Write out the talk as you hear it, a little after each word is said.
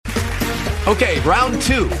Okay, round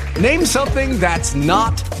two. Name something that's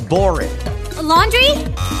not boring. A laundry?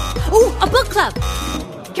 Ooh, a book club.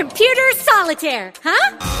 Computer solitaire,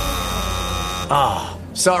 huh? Ah,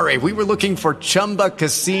 sorry, we were looking for Chumba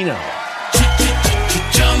Casino.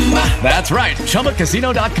 That's right,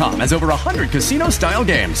 ChumbaCasino.com has over 100 casino-style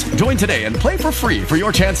games. Join today and play for free for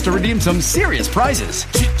your chance to redeem some serious prizes.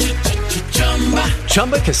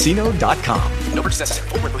 ChumbaCasino.com. No purchase necessary.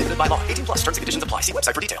 Void where prohibited by law. 18 plus. Terms and conditions apply. See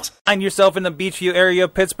website for details. Find yourself in the Beachview area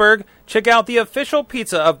of Pittsburgh? Check out the official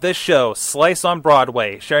pizza of this show, Slice on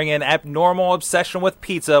Broadway, sharing an abnormal obsession with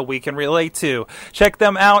pizza we can relate to. Check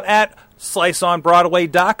them out at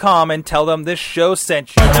sliceonbroadway.com and tell them this show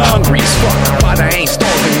sent you. Hungry as fuck, but I ain't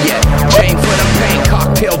starving yet. Chain for the pain,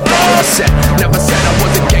 cocktail bar set. Never said I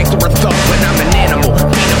was a gangster or thug, but I'm an animal.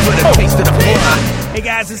 Peanut for the taste of the blood. Hey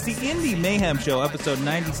guys, it's the Indy Mayhem Show, episode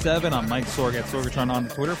 97. I'm Mike Sorg at Sorgatron on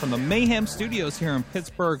Twitter from the Mayhem Studios here in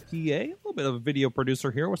Pittsburgh, PA. A little bit of a video producer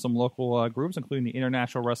here with some local groups, including the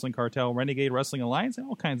International Wrestling Cartel, Renegade Wrestling Alliance, and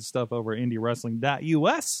all kinds of stuff over at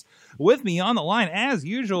IndyWrestling.us. With me on the line, as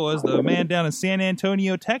usual, is the man down in San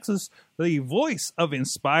Antonio, Texas, the voice of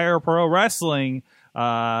Inspire Pro Wrestling,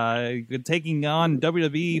 taking on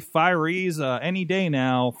WWE Fireys any day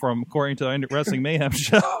now, from according to the Wrestling Mayhem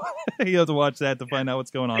Show. You have to watch that to find out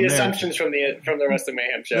what's going on. The there. Assumptions from the Wrestling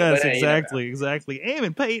Mayhem Show. Yes, but hey, exactly.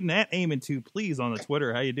 Eamon Payton at Eamon2, please, on the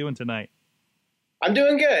Twitter. How you doing tonight? I'm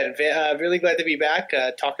doing good. Really glad to be back,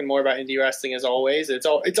 talking more about indie wrestling as always. It's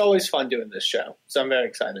always fun doing this show, so I'm very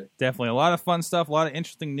excited. Definitely. A lot of fun stuff, a lot of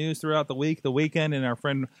interesting news throughout the week, the weekend, and our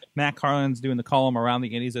friend Matt Carlin's doing the column around the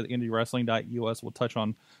indies at IndyWrestling.us. We'll touch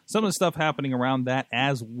on some of the stuff happening around that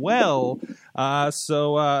as well.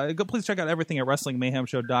 So please check out everything at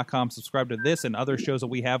WrestlingMayhemShow.com. Subscribe to this and other shows that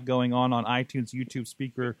we have going on iTunes, YouTube,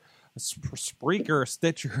 Spreaker,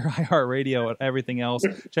 Stitcher, iHeartRadio, and everything else.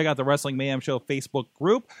 Check out the Wrestling Mayhem Show Facebook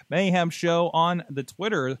group, Mayhem Show on the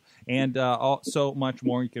Twitter, and so much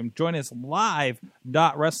more. You can join us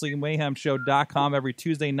live.WrestlingMayhemShow.com every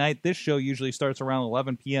Tuesday night. This show usually starts around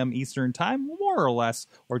 11 p.m. Eastern Time, more or less,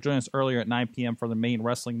 or join us earlier at 9 p.m. for the main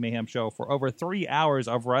Wrestling Mayhem Show for over 3 hours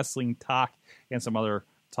of wrestling talk and some other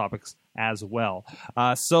topics as well.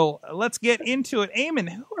 So let's get into it. Eamon,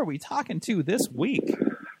 who are we talking to this week?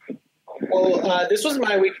 Well, this was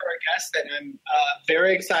my week for a guest, and I'm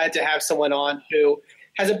very excited to have someone on who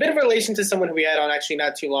has a bit of a relation to someone who we had on actually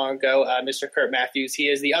not too long ago, Mr. Kurt Matthews. He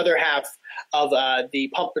is the other half of the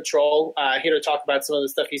Pump Patrol, here to talk about some of the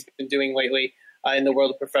stuff he's been doing lately in the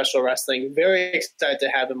world of professional wrestling. Very excited to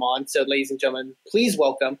have him on. So, ladies and gentlemen, please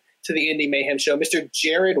welcome to the Indy Mayhem Show, Mr.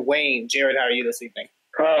 Jared Wayne. Jared, how are you this evening?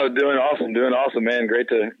 Oh, doing awesome, man. Great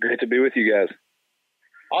to be with you guys.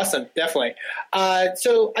 Awesome, definitely.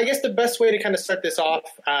 So I guess the best way to kind of start this off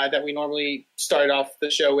that we normally start off the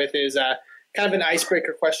show with is kind of an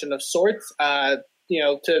icebreaker question of sorts, to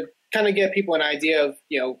kind of get people an idea of,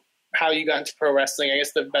 how you got into pro wrestling. I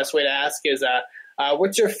guess the best way to ask is,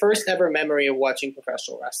 what's your first ever memory of watching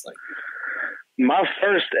professional wrestling? My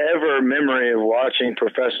first ever memory of watching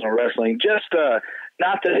professional wrestling, just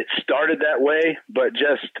not that it started that way, but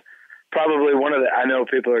just probably I know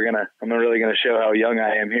people I'm really going to show how young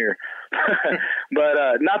I am here,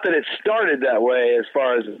 but not that it started that way as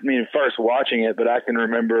far as first watching it, but I can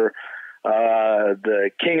remember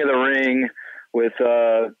the King of the Ring with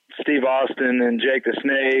Steve Austin and Jake the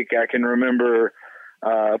Snake. I can remember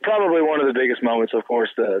probably one of the biggest moments, of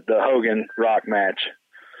course, the Hogan Rock match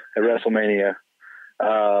at WrestleMania.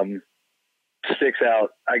 Sticks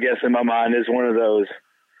out, I guess, in my mind as one of those.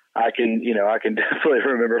 I can definitely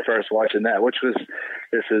remember first watching that,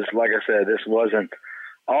 this wasn't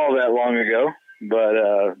all that long ago, but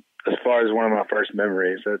as far as one of my first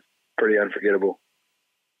memories, that's pretty unforgettable.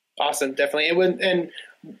 Awesome. Definitely. And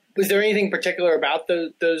was there anything particular about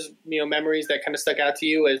those memories that kind of stuck out to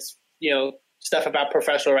you as, stuff about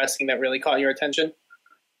professional wrestling that really caught your attention?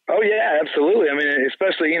 Oh yeah, absolutely. I mean,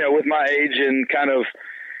 especially, with my age and kind of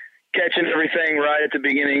catching everything right at the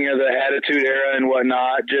beginning of the Attitude Era and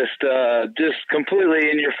whatnot, just completely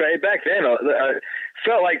in your face. Back then,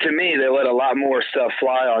 felt like to me they let a lot more stuff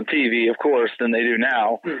fly on TV, of course, than they do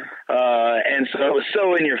now. And so it was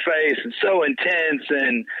so in your face and so intense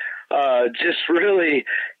and just really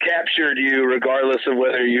captured you, regardless of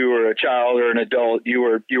whether you were a child or an adult. You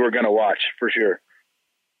were going to watch for sure.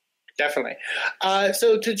 Definitely.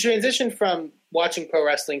 So to transition from watching pro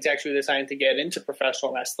wrestling to actually deciding to get into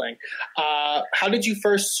professional wrestling, how did you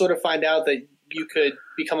first sort of find out that you could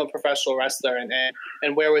become a professional wrestler, and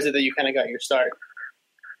where was it that you kind of got your start?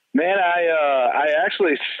 Man, I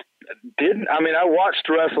actually didn't. I mean, I watched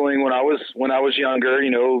wrestling when I was younger,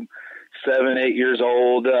 7, 8 years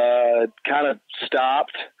old, kind of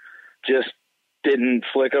stopped, just didn't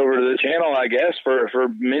flick over to the channel, I guess, for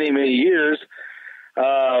many, many years.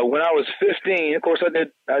 When I was 15, of course,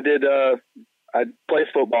 I played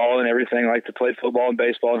football and everything, like to play football and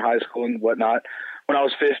baseball in high school and whatnot. When I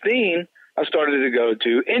was 15, I started to go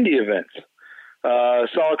to Indy events.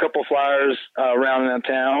 Saw a couple flyers around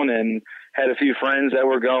town and had a few friends that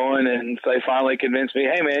were going, and they finally convinced me,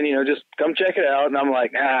 hey man, just come check it out. And I'm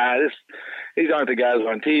like, these aren't the guys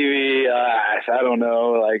on TV. I don't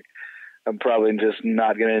know. Like, I'm probably just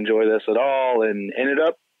not going to enjoy this at all. And ended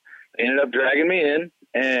up dragging me in,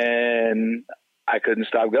 and I couldn't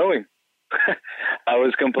stop going. I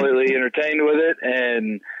was completely entertained with it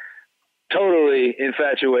and totally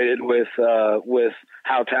infatuated with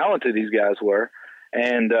how talented these guys were,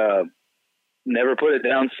 and never put it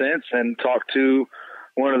down since. And talked to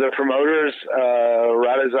one of the promoters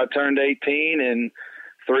right as I turned 18, and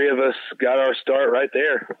 3 of us got our start right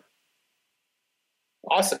there.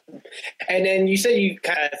 Awesome. And then you said you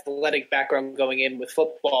kind of athletic background going in with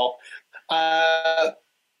football.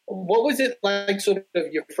 What was it like, sort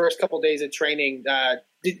of your first couple of days of training?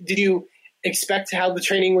 Did you expect how the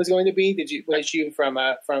training was going to be? Was you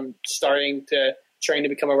from starting to train to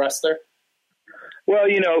become a wrestler? Well,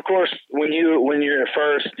 of course, when you're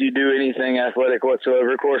first, you do anything athletic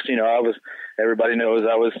whatsoever. Of course, everybody knows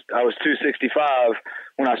I was 265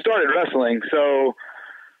 when I started wrestling. So,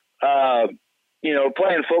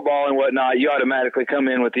 playing football and whatnot, you automatically come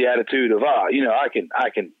in with the attitude of, I can,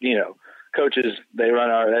 coaches, they run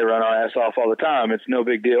our ass off all the time. It's no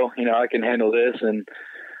big deal. I can handle this. And,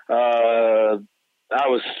 I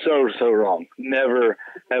was so wrong. Never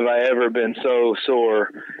have I ever been so sore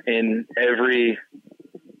in every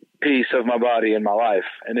piece of my body in my life.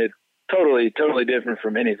 And it totally different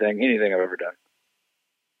from anything I've ever done.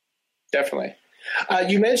 Definitely.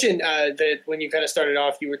 You mentioned that when you kind of started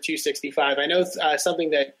off, you were 265. I know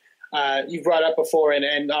something that you brought up before,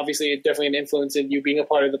 and obviously definitely an influence in you being a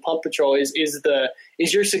part of the Pump Patrol is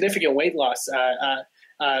your significant weight loss.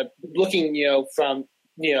 Looking, from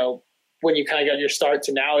when you kind of got your start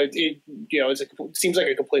to now, it seems like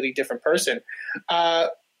a completely different person.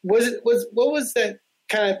 What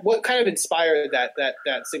kind of inspired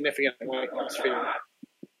that significant weight loss for you?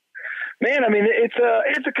 Man, I mean,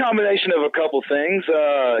 it's a combination of a couple things.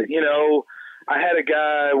 I had a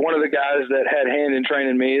guy, one of the guys that had hand in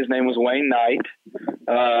training me, his name was Wayne Knight.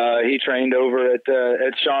 He trained over at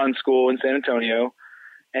Sean's school in San Antonio.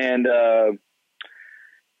 And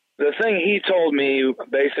the thing he told me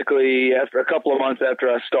basically after a couple of months after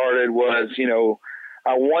I started was,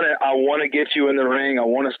 I want to get you in the ring. I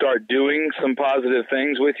want to start doing some positive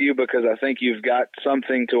things with you because I think you've got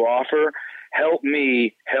something to offer. Help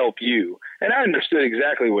me help you. And I understood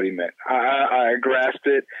exactly what he meant. I grasped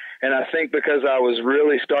it. And I think because I was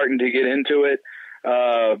really starting to get into it,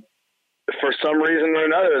 for some reason or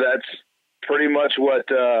another, that's pretty much what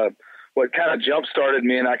kind of jump started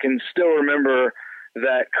me. And I can still remember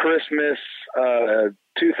that Christmas,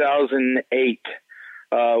 2008,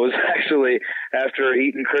 was actually after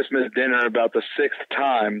eating Christmas dinner about the 6th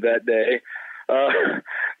time that day,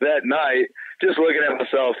 that night, just looking at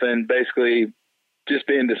myself and basically just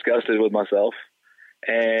being disgusted with myself.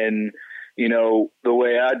 And, the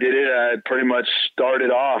way I did it, I pretty much started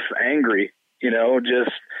off angry,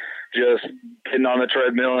 just getting on the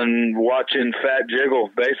treadmill and watching fat jiggle,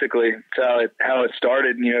 basically. That's how it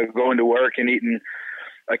started, going to work and eating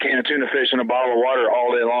a can of tuna fish and a bottle of water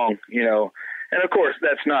all day long, And of course,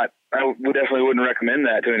 I definitely wouldn't recommend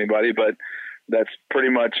that to anybody, but that's pretty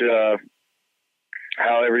much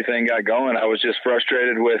how everything got going. I was just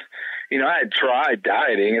frustrated with, I had tried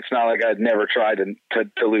dieting. It's not like I'd never tried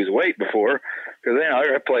to lose weight before because,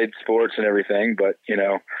 I played sports and everything, but,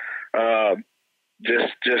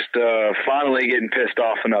 just finally getting pissed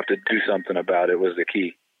off enough to do something about it was the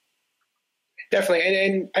key. Definitely.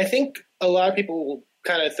 And I think a lot of people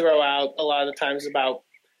kind of throw out a lot of the times about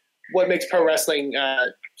what makes pro wrestling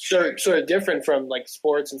sort of different from like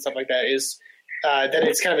sports and stuff like that is that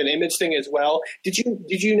it's kind of an image thing as well. Did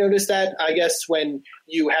you notice that, I guess, when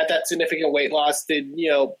you had that significant weight loss, did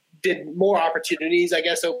more opportunities, I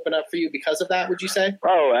guess, open up for you because of that, would you say?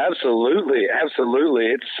 Oh, absolutely. Absolutely.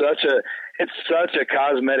 It's such a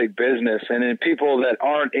cosmetic business. And then people that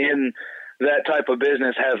aren't in that type of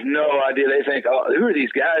business have no idea. They think, oh, who are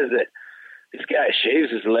these guys this guy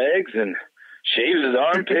shaves his legs and shaves his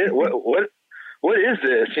armpit? What is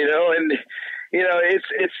this? And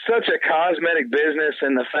it's such a cosmetic business,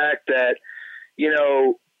 and the fact that,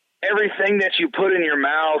 everything that you put in your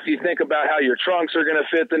mouth, you think about how your trunks are going to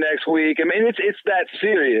fit the next week. I mean, it's that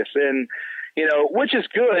serious. And, which is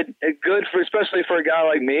good for, especially for a guy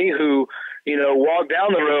like me who, walked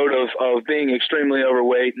down the road of being extremely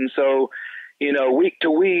overweight. And so, week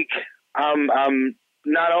to week, I'm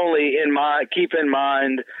not only keep in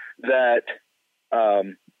mind that,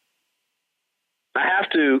 I have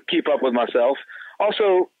to keep up with myself.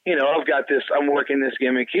 Also, I'm working this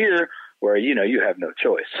gimmick here where, you have no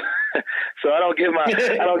choice. So I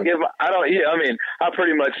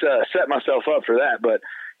pretty much set myself up for that, but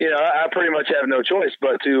I pretty much have no choice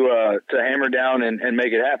but to hammer down and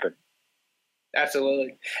make it happen.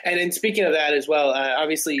 Absolutely. And then speaking of that as well,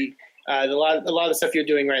 obviously a lot of the stuff you're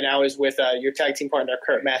doing right now is with your tag team partner,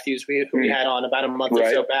 Kurt Matthews, who we had on about a month or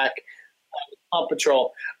so back. Pump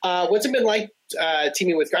Patrol. What's it been like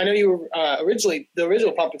teaming with? I know you were the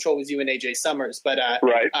original Pump Patrol was you and AJ Summers, but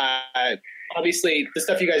obviously the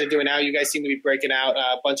stuff you guys are doing now, you guys seem to be breaking out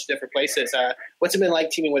a bunch of different places. What's it been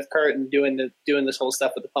like teaming with Kurt and doing this whole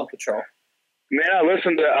stuff with the Pump Patrol? Man, I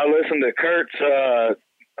listened to Kurt's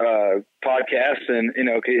podcast and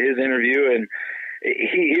his interview, and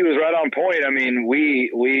he was right on point. I mean,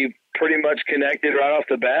 we pretty much connected right off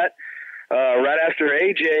the bat. Right after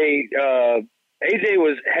AJ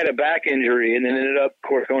had a back injury and then ended up, of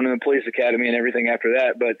course, going to the police academy and everything after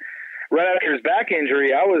that. But right after his back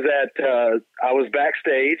injury, I was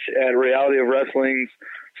backstage at Reality of Wrestling's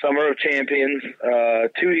Summer of Champions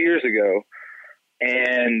 2 years ago,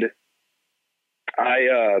 and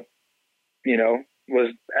I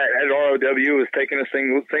was at ROW, was taking a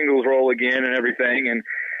singles role again and everything, and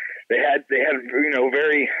they had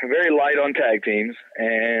very, very light on tag teams,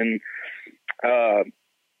 and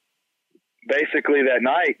basically that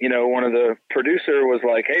night, one of the producer was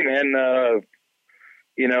like, "Hey man,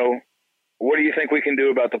 what do you think we can do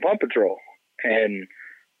about the Pump Patrol?" And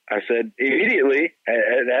I said immediately, I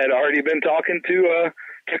had already been talking to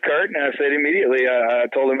Kurt, and I said immediately, I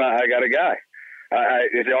told him I got a guy.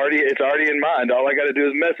 It's already in mind. All I got to do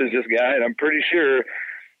is message this guy, and I'm pretty sure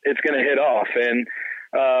it's going to hit off. And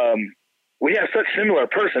we have such similar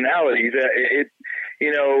personalities that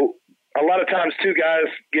a lot of times two guys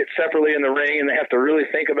get separately in the ring and they have to really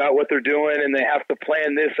think about what they're doing and they have to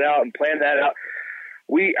plan this out and plan that out.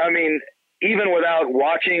 Even without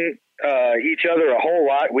watching each other a whole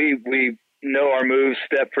lot, we know our moves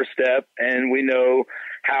step for step, and we know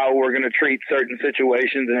how we're going to treat certain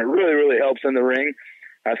situations, and it really, really helps in the ring.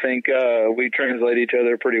 I think we translate each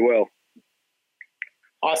other pretty well.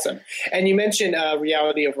 Awesome. And you mentioned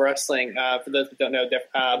Reality of Wrestling. For those that don't know,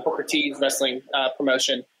 Booker T's wrestling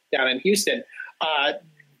promotion down in Houston.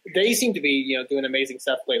 They seem to be doing amazing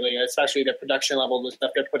stuff lately, especially the production level, the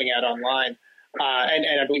stuff they're putting out online,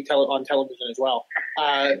 and I believe on television as well.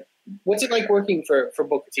 What's it like working for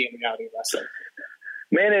Booker T in Reality of Wrestling?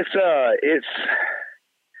 Man, it's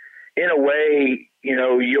in a way,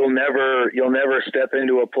 you'll never step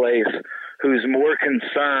into a place who's more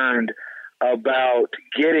concerned about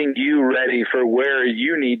getting you ready for where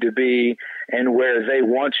you need to be and where they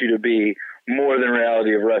want you to be more than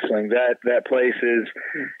Reality of Wrestling. That place is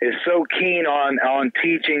so keen on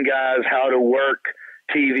teaching guys how to work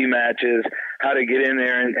TV matches, how to get in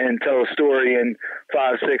there and tell a story in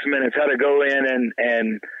 5-6 minutes, how to go in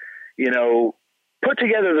and put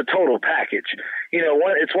together the total package.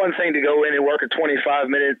 It's one thing to go in and work a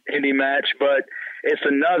 25-minute indie match, but it's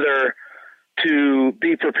another to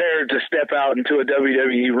be prepared to step out into a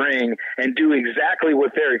WWE ring and do exactly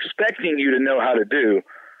what they're expecting you to know how to do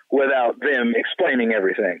without them explaining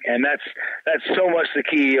everything. And that's so much the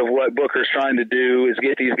key of what Booker's trying to do, is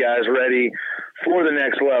get these guys ready for the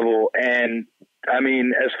next level. And I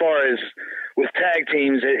mean, as far as with tag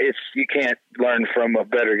teams, you can't learn from a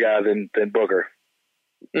better guy than Booker.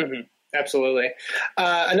 Mm-hmm. Absolutely.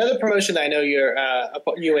 Another promotion that I know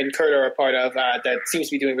you and Kurt are a part of that seems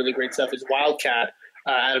to be doing really great stuff is Wildcat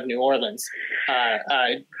out of New Orleans.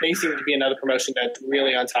 They seem to be another promotion that's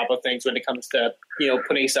really on top of things when it comes to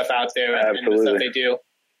putting stuff out there and the stuff they do.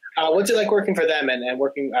 What's it like working for them and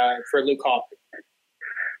working for Luke Hawk?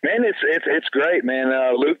 Man, it's great, man.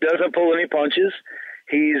 Luke doesn't pull any punches.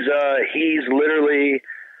 He's literally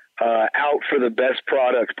out for the best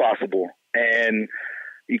product possible, and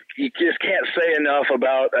you just can't say enough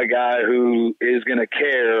about a guy who is going to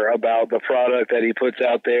care about the product that he puts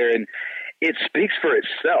out there, and it speaks for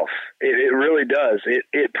itself. It really does.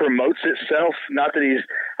 It promotes itself. Not that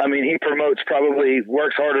he promotes, probably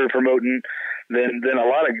works harder promoting than a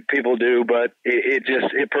lot of people do, but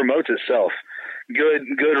it promotes itself. Good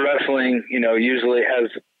wrestling, usually has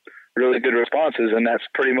really good responses, and that's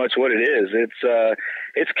pretty much what it is.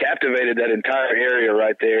 It's captivated that entire area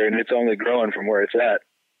right there, and it's only growing from where it's at.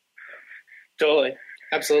 Totally.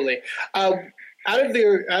 Absolutely. Out of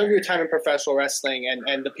your time in professional wrestling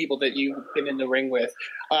and the people that you've been in the ring with,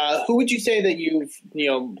 who would you say that you've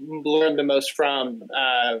learned the most from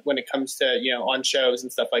when it comes to on shows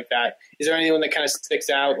and stuff like that? Is there anyone that kind of sticks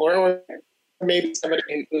out, or maybe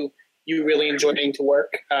somebody who you really enjoy getting to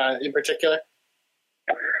work in particular?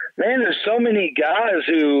 Man, there's so many guys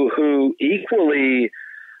who equally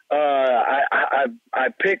I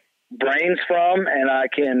pick brains from, and I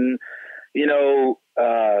can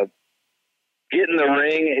get in the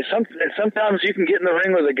ring. Sometimes you can get in the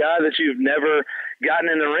ring with a guy that you've never gotten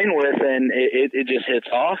in the ring with, and it just hits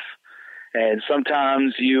off. And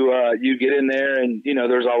sometimes you get in there, and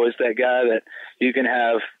there's always that guy that you can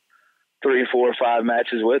have 3, 4, 5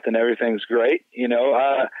 matches with, and everything's great.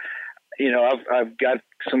 I've got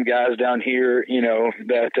some guys down here,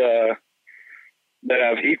 that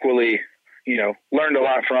I've equally learned a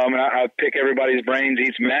lot from, and I pick everybody's brains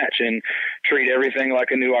each match and treat everything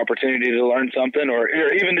like a new opportunity to learn something or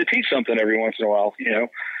even to teach something every once in a while,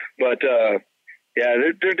 But yeah,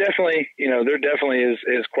 there definitely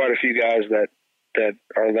is quite a few guys that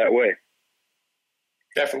are that way.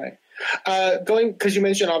 Definitely. Because you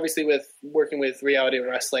mentioned obviously with working with reality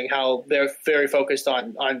wrestling, how they're very focused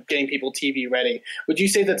on getting people TV ready. Would you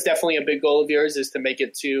say that's definitely a big goal of yours, is to make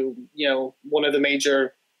it to one of the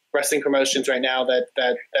major wrestling promotions right now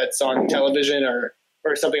that's on television or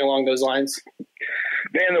something along those lines?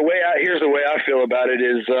 Man, here's the way I feel about it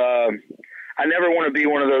is I never want to be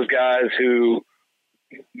one of those guys who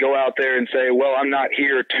go out there and say, well, I'm not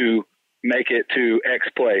here to make it to X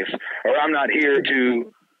place, or I'm not here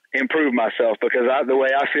to improve myself, because the way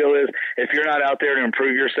I feel is if you're not out there to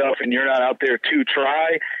improve yourself and you're not out there to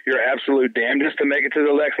try your absolute damnedest to make it to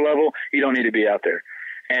the next level, you don't need to be out there.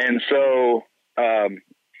 And so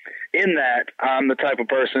in that, I'm the type of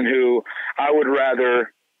person who I would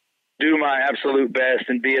rather do my absolute best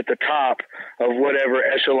and be at the top of whatever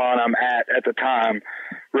echelon I'm at the time,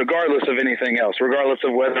 regardless of anything else, regardless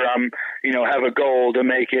of whether I'm, have a goal to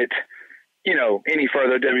make it, any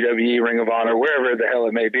further, WWE, Ring of Honor, wherever the hell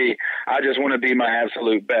it may be. I just want to be my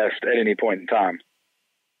absolute best at any point in time.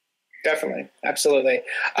 Definitely. Absolutely.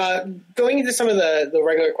 Going into some of the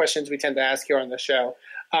regular questions we tend to ask here on the show,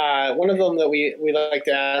 one of them that we like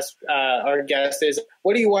to ask our guests is,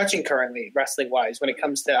 what are you watching currently, wrestling-wise, when it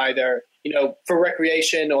comes to either, for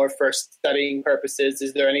recreation or for studying purposes?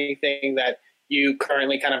 Is there anything that you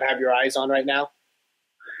currently kind of have your eyes on right now?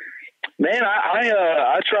 Man,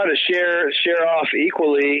 I try to share off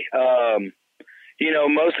equally.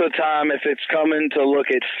 Most of the time, if it's coming to look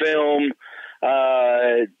at film,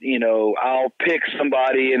 I'll pick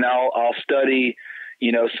somebody and I'll study,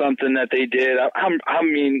 something that they did.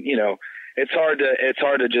 It's hard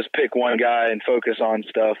to just pick one guy and focus on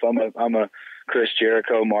stuff. I'm a Chris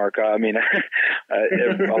Jericho mark. I mean,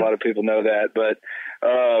 a lot of people know that, but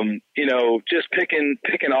just picking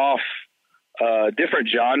off different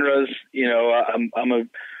genres.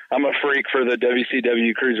 I'm a freak for the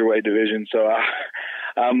WCW cruiserweight division, so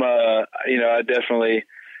I definitely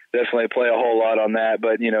play a whole lot on that.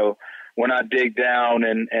 But when I dig down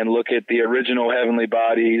and look at the original Heavenly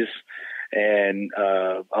Bodies and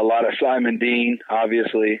a lot of Simon Dean,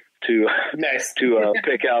 obviously, to nice. to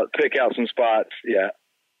pick out some spots. Yeah,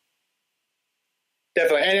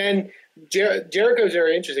 definitely. And Jericho's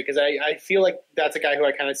very interesting because I feel like that's a guy who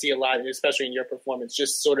I kind of see a lot, especially in your performance,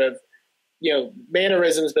 just sort of,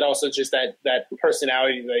 mannerisms, but also just that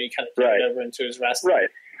personality that he kind of carried over into his wrestling. Right.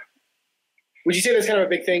 Would you say that's kind of a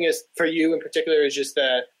big thing is for you in particular, is just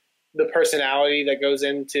the personality that goes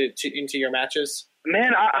into your matches?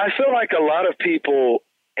 Man, I feel like a lot of people,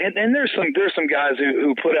 and there's some guys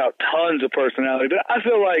who put out tons of personality, but I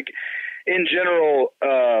feel like in general,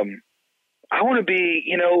 I want to be,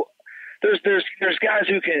 there's guys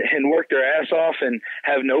who can work their ass off and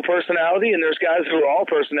have no personality, and there's guys who are all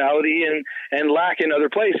personality and lack in other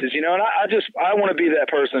places, and I want to be that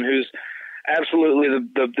person who's absolutely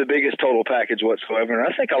the biggest total package whatsoever. And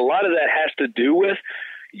I think a lot of that has to do with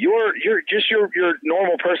your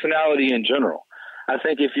normal personality in general. I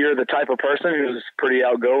think if you're the type of person who's pretty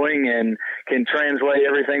outgoing and can translate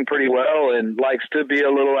everything pretty well and likes to be a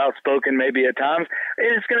little outspoken maybe at times,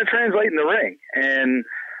 it's going to translate in the ring. And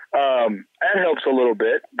that helps a little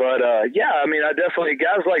bit. But I definitely,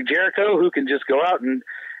 guys like Jericho who can just go out and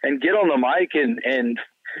get on the mic and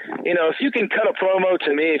if you can cut a promo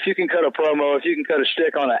to me, if you can cut a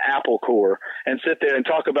shtick on an apple core and sit there and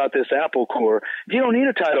talk about this apple core, you don't need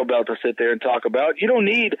a title belt to sit there and talk about. You don't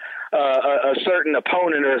need a certain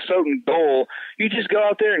opponent or a certain goal. You just go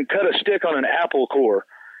out there and cut a stick on an apple core.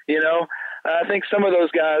 I think some of those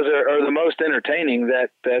guys are the most entertaining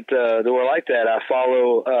that were like that. I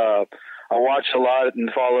follow I watched a lot and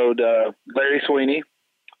followed Larry Sweeney,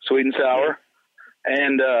 Sweet and Sour.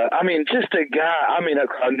 And, I mean, just a guy, I mean,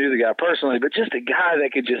 I knew the guy personally, but just a guy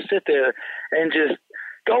that could just sit there and just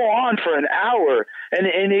go on for an hour.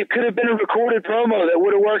 And it could have been a recorded promo that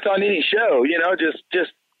would have worked on any show, you know,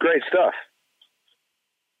 just great stuff.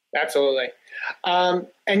 Absolutely.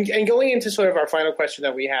 And going into sort of our final question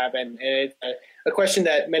that we have, and it's a question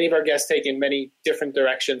that many of our guests take in many different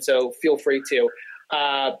directions, so feel free to.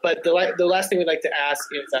 But the last thing we'd like to ask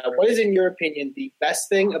is, what is, in your opinion, the best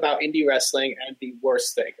thing about indie wrestling and the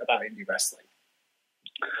worst thing about indie wrestling?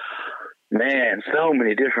 Man, so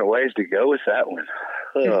many different ways to go with that one.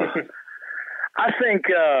 I think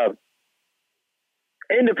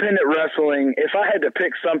independent wrestling, if I had to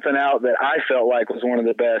pick something out that I felt like was one of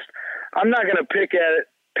the best, I'm not going to pick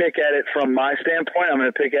at it from my standpoint. I'm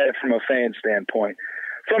going to pick at it from a fan standpoint.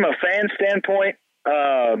 From a fan standpoint,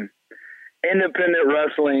 independent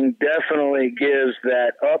wrestling definitely gives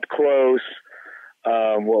that up close.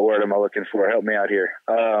 What word am I looking for? Help me out here.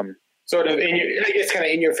 Sort of it's kind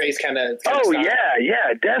of in your face kind of. Oh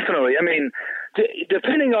yeah, definitely. I mean,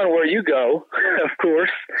 depending on where you go, of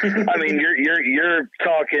course. I mean, you're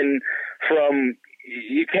talking from.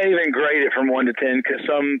 You can't even grade it from 1 to 10 because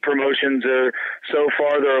some promotions are so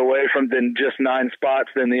farther away from than just 9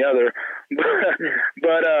 spots than the other.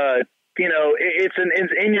 But you know, it's an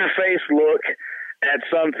in-your-face look at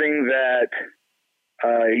something that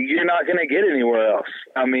you're not going to get anywhere else.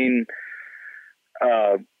 I mean,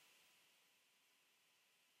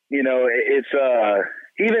 you know, it's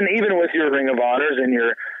even with your Ring of Honors and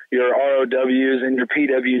your ROWs and your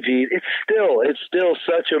PWGs, it's still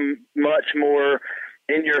such a much more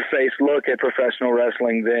in-your-face look at professional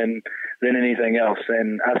wrestling than anything else.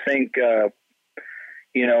 And I think,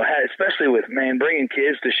 you know, especially with, bringing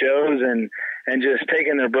kids to shows and just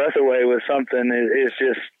taking their breath away with something is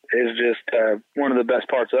just one of the best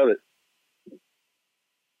parts of it.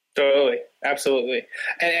 Totally. Absolutely.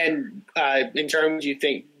 And in terms,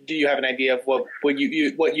 do you have an idea of what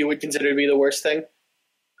you would consider to be the worst thing?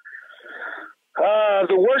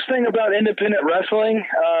 The worst thing about independent wrestling,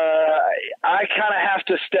 I kind of have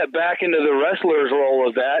to step back into the wrestler's role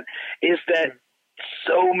of that, is that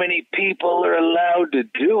so many people are allowed to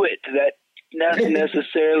do it that not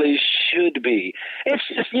necessarily should be. It's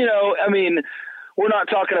just, you know, I mean, we're not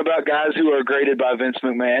talking about guys who are graded by Vince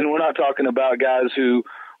McMahon. We're not talking about guys who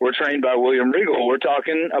were trained by William Regal. We're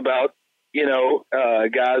talking about, you know,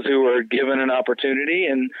 guys who are given an opportunity,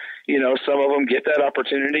 and, you know, some of them get that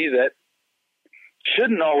opportunity that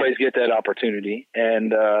shouldn't always get that opportunity.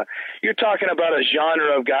 And you're talking about a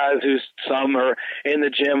genre of guys who some are in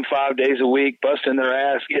the gym 5 days a week, busting their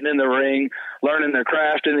ass, getting in the ring, learning their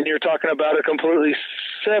craft. And then you're talking about a completely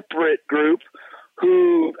separate group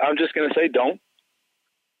who, I'm just going to say, don't.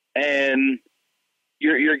 And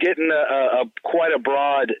you're getting a quite a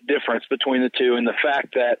broad difference between the two, and the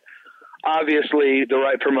fact that obviously the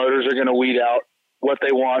right promoters are going to weed out what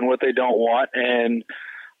they want and what they don't want. And,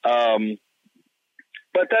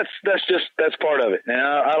 but that's part of it. And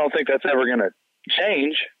I don't think that's ever going to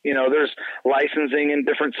change. You know, there's licensing in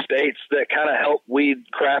different states that kind of help weed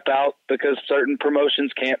crap out because certain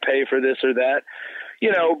promotions can't pay for this or that,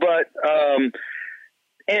 you know, but,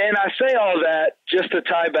 and I say all that just to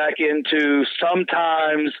tie back into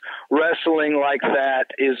sometimes wrestling like that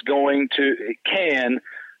can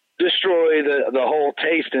destroy the whole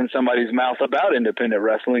taste in somebody's mouth about independent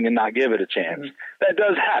wrestling and not give it a chance. Mm-hmm. That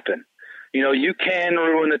does happen. You know, you can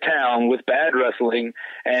ruin the town with bad wrestling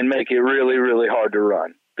and make it really, really hard to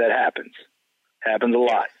run. That happens a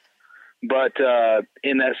lot. But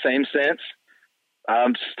in that same sense,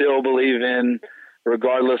 I'm still believe in,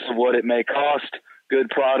 regardless of what it may cost, good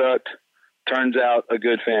product turns out a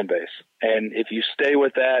good fan base. And if you stay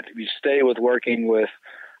with that, if you stay with working with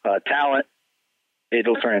talent,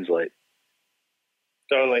 it'll translate.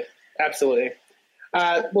 Totally. Absolutely.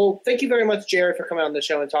 Well, thank you very much, Jared, for coming on the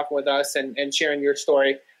show and talking with us and sharing your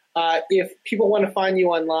story. If people want to find you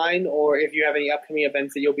online, or if you have any upcoming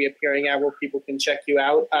events that you'll be appearing at where people can check you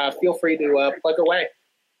out, feel free to plug away.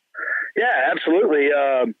 Yeah, absolutely.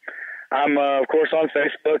 I'm, of course, on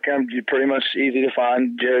Facebook. I'm pretty much easy to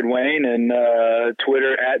find, Jared Wayne, and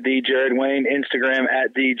Twitter @TheJaredWayne, Instagram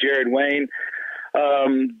 @TheJaredWayne.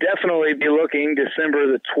 Definitely be looking December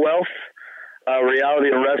the 12th. Reality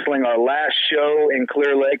of Wrestling, our last show in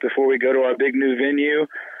Clear Lake before we go to our big new venue,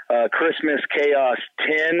 Christmas Chaos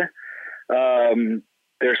 10.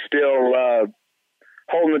 They're still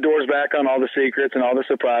holding the doors back on all the secrets and all the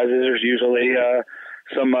surprises. There's usually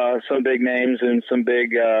some big names and some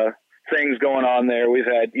big things going on there. We've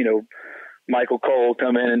had, you know, Michael Cole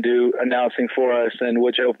come in and do announcing for us, and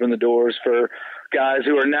which opened the doors for guys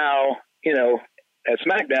who are now, at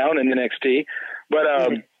SmackDown and NXT. But,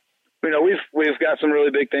 we've got some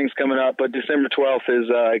really big things coming up, but December 12th is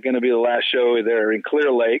going to be the last show there in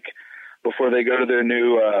Clear Lake before they go to their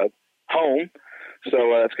new home. So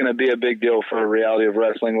it's going to be a big deal for Reality of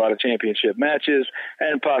Wrestling, a lot of championship matches,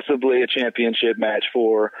 and possibly a championship match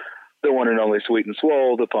for the one and only Sweet and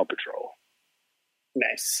Swole, the Pump Patrol.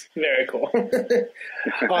 Nice. Very cool.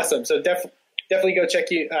 Awesome. So definitely go check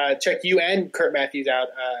you and Kurt Matthews out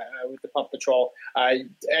with the Pump Patrol.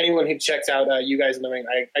 Anyone who checks out you guys in the ring,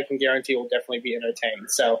 I can guarantee will definitely be entertained.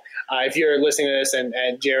 So if you're listening to this and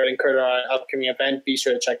Jared and Kurt are on an upcoming event, be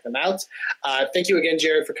sure to check them out. Thank you again,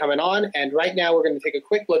 Jared, for coming on. And right now we're going to take a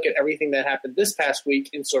quick look at everything that happened this past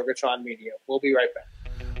week in Sorgatron Media. We'll be right back.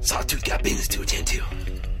 Sawtooth got business to attend to.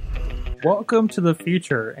 Welcome to the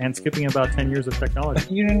future and skipping about 10 years of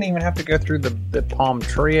technology. You didn't even have to go through the Palm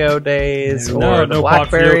Trio days or the no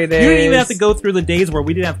BlackBerry days. You didn't even have to go through the days where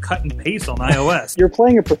we didn't have cut and paste on iOS. You're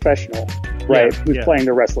playing a professional, right, who's yeah. playing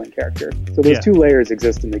the wrestling character. So those two layers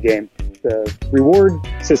exist in the game. The reward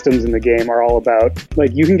systems in the game are all about,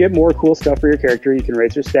 like, you can get more cool stuff for your character. You can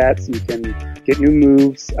raise your stats. You can get new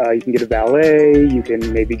moves. You can get a valet. You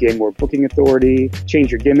can maybe gain more booking authority,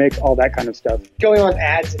 change your gimmick, all that kind of stuff. Going on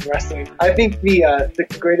ads in wrestling, I think the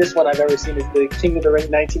greatest one I've ever seen is the King of the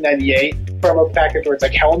Ring 1998 promo package where it's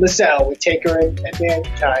like Hell in the Cell with Taker and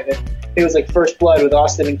Mankind. And it was like First Blood with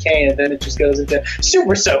Austin and Kane, and then it just goes into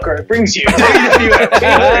Super Soaker. It brings you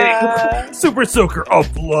WWE. Super Soaker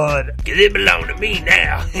of Blood. Cause it belong to me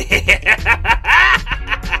now.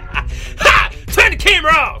 Ha! Turn the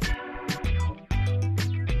camera off!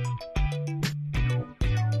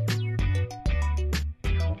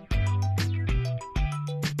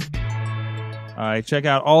 All right, check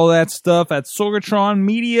out all that stuff at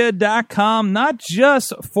sorgatronmedia.com. Not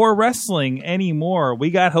just for wrestling anymore. We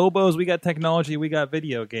got hobos, we got technology, we got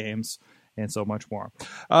video games, and so much more.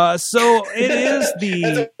 So it is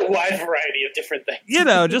a wide variety of different things.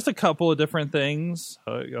 Just a couple of different things.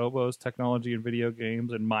 Hobos, technology, and video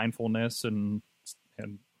games, and mindfulness, and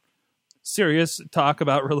serious talk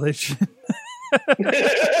about religion.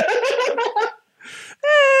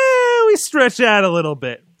 We stretch out a little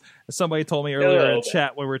bit. Somebody told me earlier in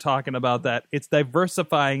chat when we were talking about that, it's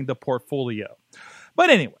diversifying the portfolio. But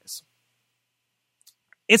anyways,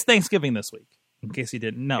 it's Thanksgiving this week, in case you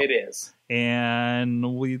didn't know. It is. And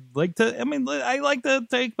I like to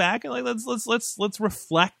take back and let's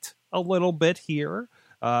reflect a little bit here.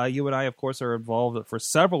 You and I, of course, are involved for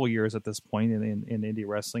several years at this point in indie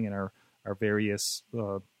wrestling in our various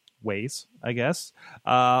ways, I guess.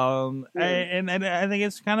 And I think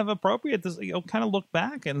it's kind of appropriate to kind of look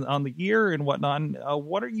back and on the year and whatnot.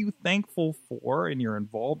 What are you thankful for in your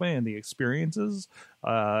involvement and the experiences?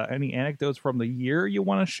 Any anecdotes from the year you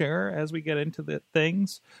want to share as we get into the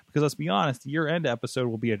things? Because let's be honest, the year-end episode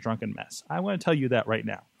will be a drunken mess. I want to tell you that right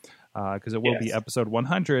now. Because it will be episode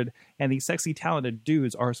 100, and these sexy, talented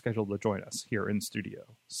dudes are scheduled to join us here in studio.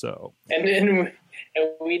 So, and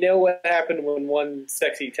we know what happened when one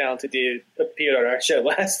sexy, talented dude appeared on our show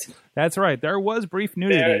last. That's right. There was brief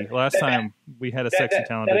nudity last time we had a sexy,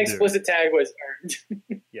 talented dude. That explicit tag was earned.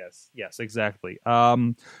 Yes, exactly.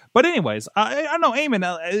 But anyways, I don't know,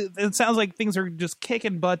 Eamon, it sounds like things are just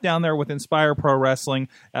kicking butt down there with Inspire Pro Wrestling.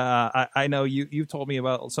 I know you've told me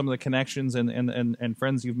about some of the connections and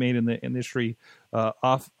friends you've made in the industry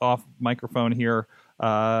off microphone here.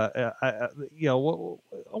 What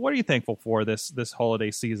are you thankful for this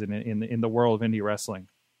holiday season in the world of indie wrestling?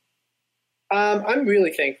 I'm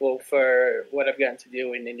really thankful for what I've gotten to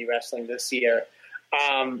do in indie wrestling this year.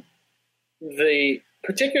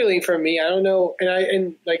 Particularly for me, I don't know,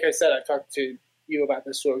 and like I said, I've talked to you about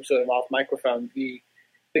this sort of off microphone. The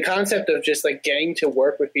concept of just like getting to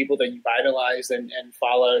work with people that you idolize and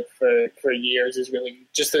followed for years is really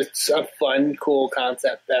just a fun, cool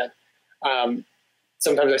concept that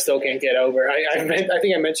sometimes I still can't get over. I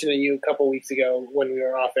think I mentioned to you a couple weeks ago when we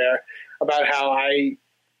were off air about how I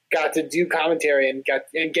got to do commentary and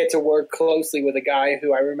get to work closely with a guy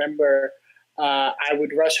who I remember I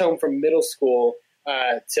would rush home from middle school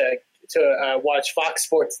to watch Fox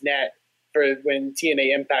Sports Net for when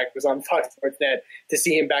TNA Impact was on Fox Sports Net to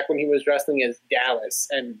see him back when he was wrestling as Dallas,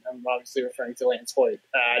 and I'm obviously referring to Lance Hoyt.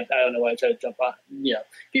 I don't know why I tried to jump on.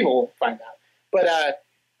 People will find out. But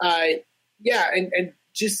and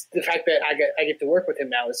just the fact that I get to work with him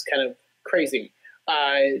now is kind of crazy.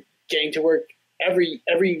 Getting to work every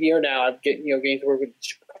year now, I'm getting to work with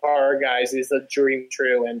Chikara guys is a dream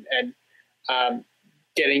true, and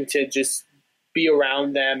getting to just be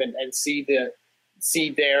around them and see see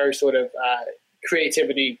their sort of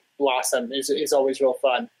creativity blossom is always real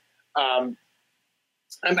fun. I'm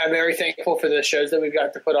very thankful for the shows that we've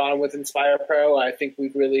got to put on with Inspire Pro. I think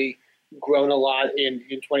we've really grown a lot in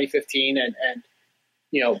 2015, and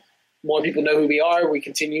more people know who we are. We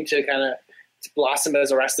continue to kind of blossom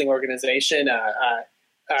as a wrestling organization.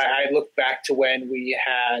 I look back to when we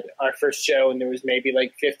had our first show and there was maybe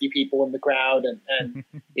like 50 people in the crowd, and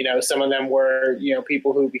some of them were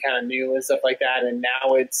people who we kind of knew and stuff like that, and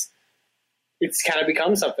now it's kind of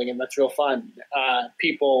become something, and that's real fun.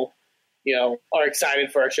 People are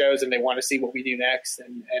excited for our shows and they want to see what we do next,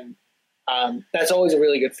 and that's always a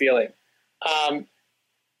really good feeling. I'm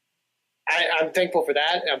thankful for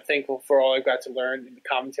that. I'm thankful for all I've got to learn in the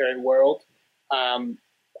commentary world. I'm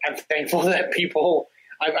thankful that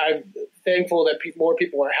I'm thankful that more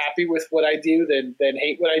people are happy with what I do than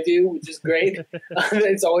hate what I do, which is great.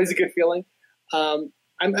 It's always a good feeling. I'm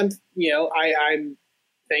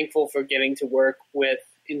thankful for getting to work with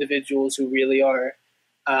individuals who really are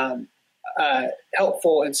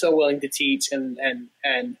helpful and so willing to teach and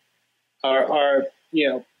are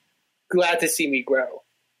glad to see me grow.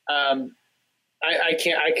 I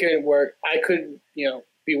couldn't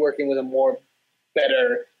be working with a more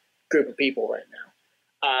better group of people right now.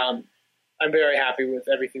 I'm very happy with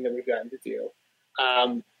everything that we've gotten to do.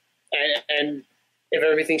 And if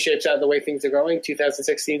everything shapes out the way things are going,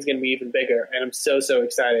 2016 is going to be even bigger. And I'm so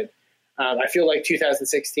excited. I feel like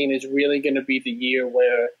 2016 is really going to be the year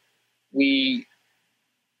where we,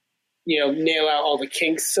 nail out all the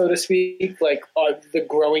kinks, so to speak, like the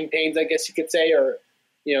growing pains, I guess you could say, or,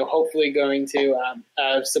 hopefully going to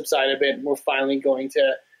subside a bit. And we're finally going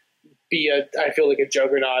to be I feel like a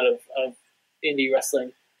juggernaut of indie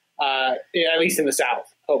wrestling, at least in the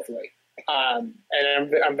South, hopefully. And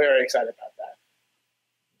I'm very excited about that.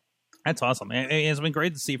 That's awesome. And it's been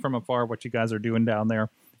great to see from afar what you guys are doing down there,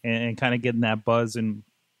 and kind of getting that buzz and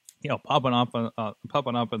popping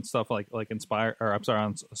up and stuff like Inspire, or I'm sorry,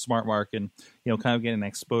 on Smart Mark, and kind of getting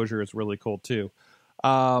exposure is really cool too.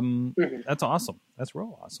 That's awesome. That's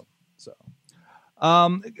real awesome. So.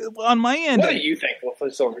 On my end, what are you thankful for,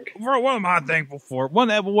 Sorg? What am I thankful for?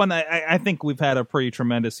 One, I think we've had a pretty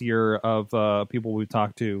tremendous year of people we've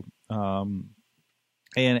talked to, and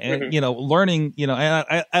learning. And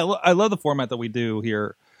I love the format that we do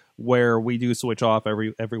here, where we do switch off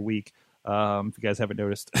every week. If you guys haven't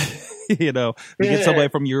noticed, we get somebody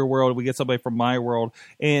from your world, we get somebody from my world,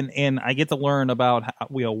 and I get to learn about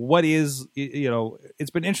what is.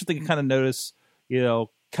 It's been interesting to kind of notice,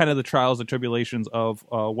 kind of the trials and tribulations of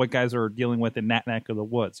what guys are dealing with in that neck of the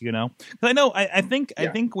woods, because I know I think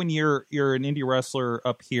when you're an indie wrestler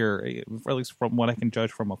up here, or at least from what I can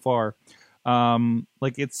judge from afar,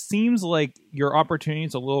 like it seems like your opportunity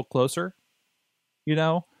is a little closer.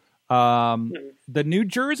 The New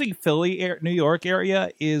Jersey, Philly, New York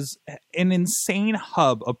area is an insane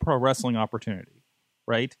hub of pro wrestling opportunity,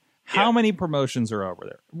 right? How many promotions are over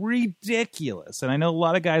there? Ridiculous. And I know a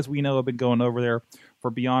lot of guys we know have been going over there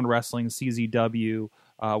for Beyond Wrestling, CZW,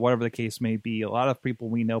 whatever the case may be. A lot of people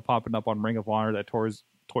we know popping up on Ring of Honor that tours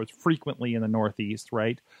frequently in the Northeast,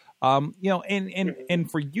 right?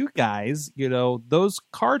 And for you guys, those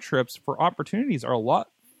car trips for opportunities are a lot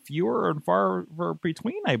fewer and far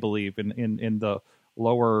between, I believe, in the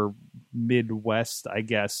lower Midwest, I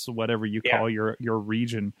guess, whatever you call your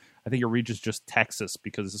region. I think your region is just Texas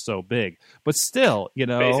because it's so big, but still,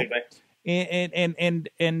 basically.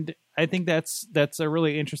 And I think that's a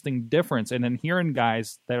really interesting difference. And then hearing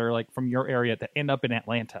guys that are like from your area that end up in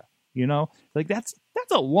Atlanta, like that's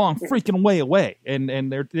a long freaking way away,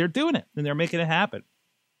 and they're doing it and they're making it happen.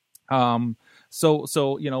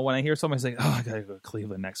 So when I hear somebody say, "Oh, I gotta go to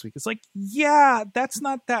Cleveland next week," it's like, yeah, that's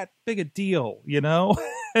not that big a deal, I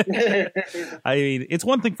mean, it's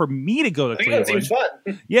one thing for me to go to Cleveland. Seems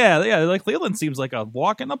fun. Yeah, like Cleveland seems like a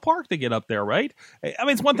walk in the park to get up there, right? I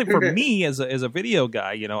mean, it's one thing for me as a video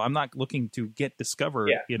guy. I'm not looking to get discovered,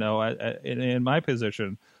 in my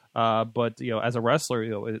position. But as a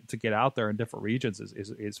wrestler, to get out there in different regions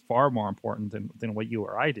is far more important than what you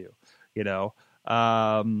or I do.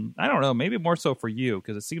 I don't know, maybe more so for you,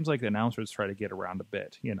 because it seems like the announcers try to get around a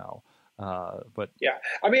bit, but yeah,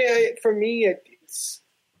 I mean, for me, it's,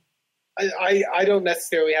 I don't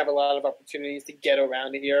necessarily have a lot of opportunities to get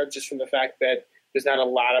around here, just from the fact that there's not a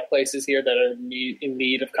lot of places here that are in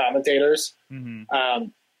need of commentators. Mm-hmm.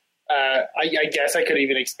 I guess I could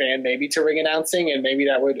even expand maybe to ring announcing, and maybe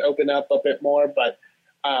that would open up a bit more, but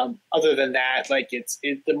other than that, like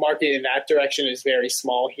the market in that direction is very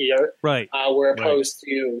small here. Right. We're opposed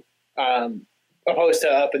to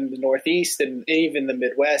up in the Northeast and even the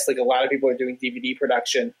Midwest. Like a lot of people are doing DVD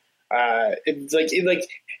production. It's like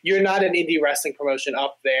you're not an indie wrestling promotion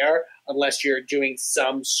up there unless you're doing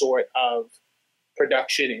some sort of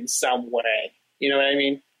production in some way. You know what I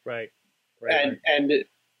mean? Right. And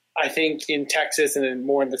I think in Texas and then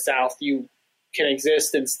more in the South, you can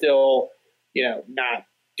exist and still, not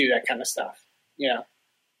do that kind of stuff. Yeah.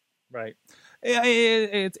 Right.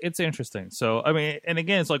 It's interesting. So, I mean, and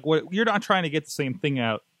again, it's like you're not trying to get the same thing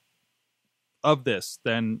out of this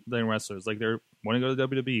than wrestlers. Like they're want to go to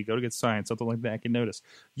WWE, go to get signed, something like that. I can notice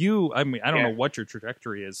you. I mean, I don't know what your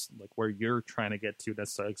trajectory is, like where you're trying to get to.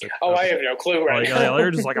 That's like, I have no clue right now.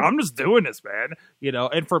 They're just like, I'm just doing this, man.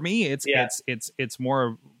 And for me, it's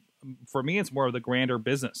more. For me, it's more of the grander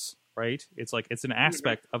business, right? It's like it's an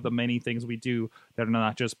aspect of the many things we do that are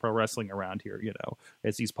not just pro wrestling around here.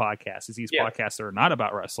 It's these podcasts. It's these podcasts that are not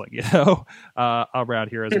about wrestling. Around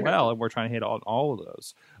here as well, and we're trying to hit on all of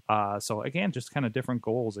those. So again, just kind of different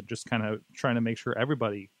goals and just kind of trying to make sure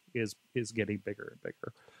everybody is getting bigger and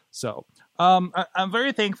bigger. So I'm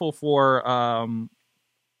very thankful for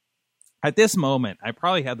at this moment, I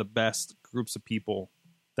probably have the best groups of people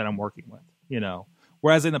that I'm working with,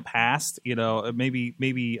 whereas in the past,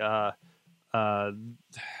 maybe I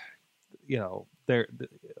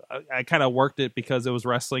kind of worked it because it was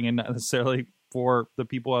wrestling and not necessarily for the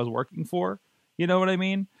people I was working for. You know what I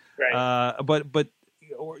mean? Right. But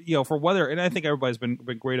for whether, and I think everybody's been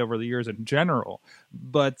great over the years in general,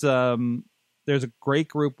 but there's a great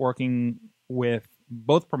group working with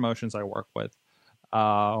both promotions I work with.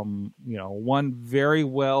 One very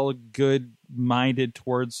good minded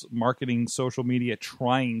towards marketing, social media,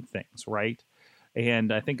 trying things, right?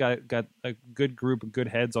 And I think I got a good group of good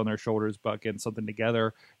heads on their shoulders about getting something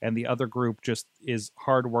together. And the other group just is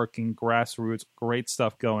hardworking, grassroots, great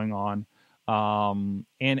stuff going on.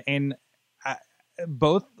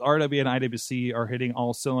 Both RW and IWC are hitting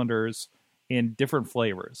all cylinders in different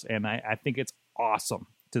flavors. And I think it's awesome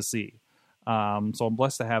to see. So I'm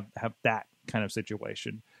blessed to have that kind of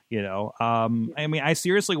situation, I mean, I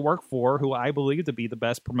seriously work for who I believe to be the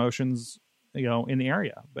best promotions, in the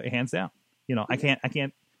area, but hands down, I can't, I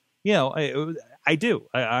do.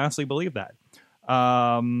 I honestly believe that.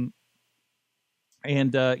 Not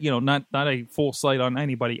a full slight on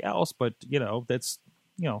anybody else, but that's,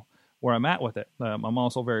 where I'm at with it. I'm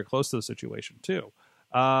also very close to the situation too.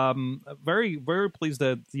 Very, very pleased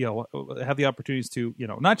to, have the opportunities to,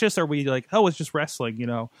 not just are we like, oh, it's just wrestling,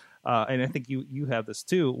 and I think you have this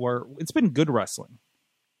too, where it's been good wrestling,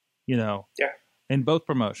 in both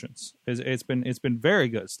promotions. It's been very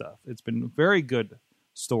good stuff. It's been very good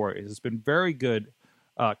stories. It's been very good,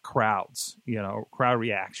 crowds, crowd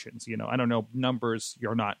reactions, I don't know numbers.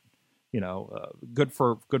 You're not, good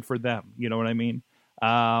for them. You know what I mean?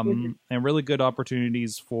 And really good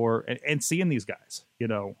opportunities for and seeing these guys,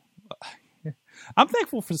 I'm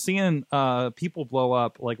thankful for seeing people blow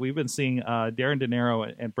up. Like we've been seeing Darren De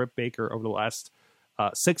Niro and Britt Baker over the last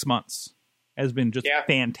 6 months has been just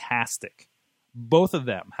fantastic. Both of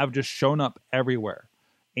them have just shown up everywhere.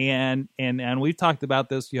 And we've talked about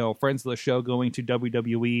this, friends of the show going to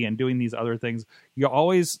WWE and doing these other things. You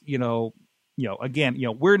always, again,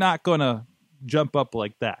 we're not going to jump up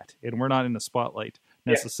like that, and we're not in the spotlight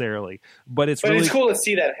necessarily, but it's cool to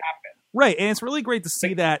see that happen. Right. And it's really great to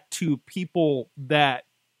see that to people that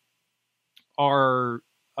are,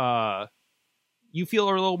 you feel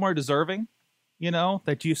are a little more deserving,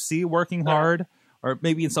 that you see working hard, or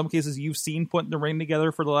maybe in some cases you've seen putting the ring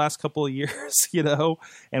together for the last couple of years,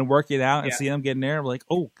 and working it out and see them getting there. And like,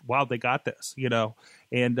 oh, wow, they got this,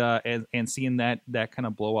 and seeing that kind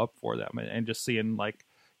of blow up for them and just seeing like,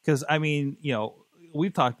 because I mean,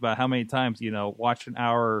 we've talked about how many times, watching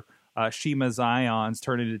our Shima Zions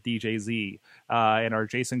turn into DJZ, and our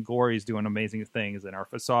Jason Gory's doing amazing things, and our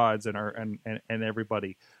Facades and our and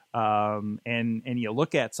everybody. And you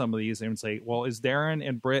look at some of these and say, well, is Darren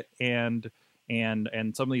and Britt and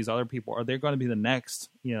some of these other people, are they going to be the next,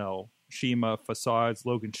 Shima, Facades,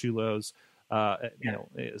 Logan Shulos,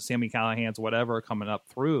 Sammy Callahan's, whatever, coming up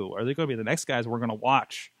through? Are they going to be the next guys we're going to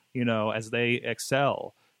watch, as they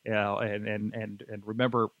excel? And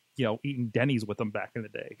remember, eating Denny's with them back in the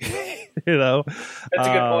day. That's a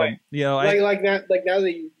good point. Now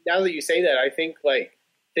that you say that, I think like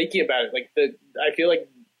thinking about it, I feel like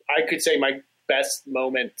I could say my best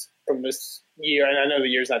moment from this year, and I know the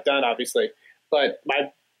year's not done, obviously, but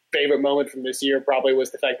my favorite moment from this year probably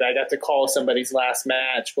was the fact that I got to call somebody's last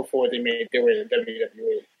match before they made their way to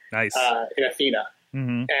WWE. Nice. In Athena.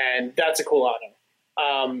 Mm-hmm. And that's a cool honor.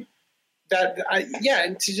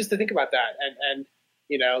 And to think about that, and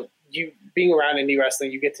you being around indie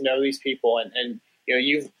wrestling, you get to know these people, and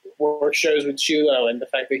you've work shows with Chulo, and the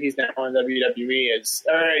fact that he's now on WWE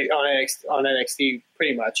on NXT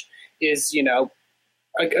pretty much is, you know,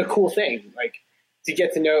 a cool thing. Like, to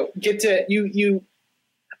get to you.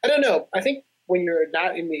 I don't know. I think when you're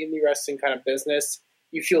not in the indie wrestling kind of business,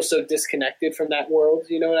 you feel so disconnected from that world.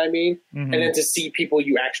 You know what I mean? Mm-hmm. And then to see people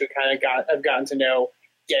you actually kind of have gotten to know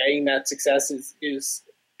getting that success is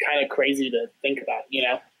kind of crazy to think about. You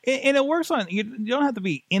know. And it works on you. Don't have to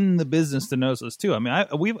be in the business to notice this too. I mean, I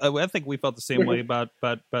think we felt the same way about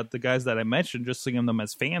the guys that I mentioned, just seeing them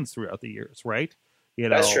as fans throughout the years, right? You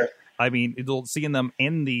know, that's true. I mean, seeing them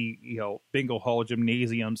in the, you know, bingo hall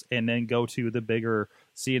gymnasiums, and then go to the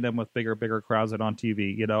seeing them with bigger crowds and on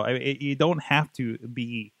TV. You know, you don't have to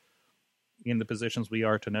be in the positions we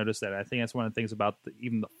are to notice that. I think that's one of the things about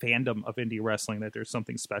even the fandom of indie wrestling, that there's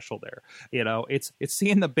something special there. You know, it's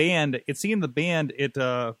seeing the band. Here's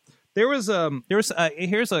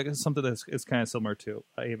something that's kind of similar to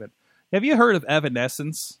even. Have you heard of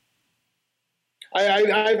Evanescence?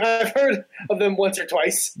 I've heard of them once or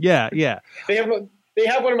twice. Yeah. They have one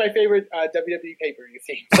of my favorite WWE pay-per-view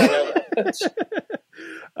themes.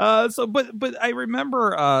 But I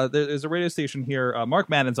remember there's a radio station here. Mark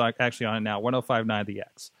Madden's actually on it now, 105.9 The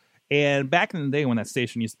X. And back in the day when that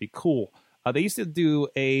station used to be cool, they used to do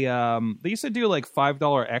like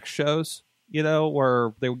 $5 X shows. You know,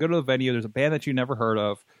 where they would go to the venue. There's a band that you never heard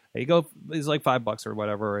of. You go, it's like $5 or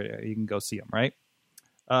whatever. You can go see them, right?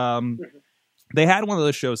 They had one of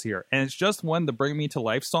those shows here, and it's just when the Bring Me to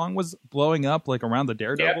Life song was blowing up, like around the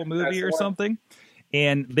Daredevil movie or something.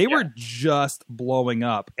 And they were just blowing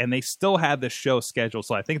up, and they still had this show scheduled.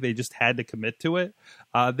 So I think they just had to commit to it.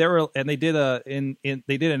 They did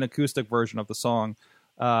an acoustic version of the song,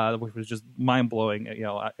 which was just mind blowing, you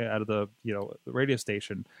know, out of the, you know, the radio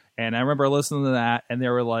station. And I remember listening to that, and they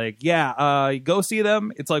were like, go see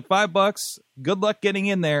them. It's like $5. Good luck getting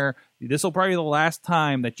in there. This will probably be the last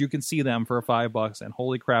time that you can see them for $5. And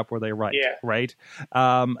holy crap, were they right? Yeah. Right.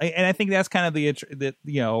 And I think that's kind of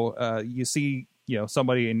you see, you know,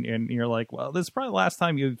 somebody and you're like, well, this is probably the last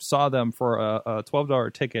time you saw them for a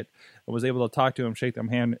 $12 ticket and was able to talk to them, shake their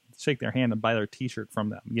hand and buy their T-shirt from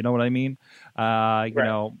them. You know what I mean?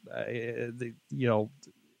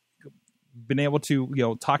 Been able to, you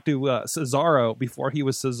know, talk to Cesaro before he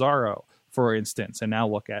was Cesaro, for instance, and now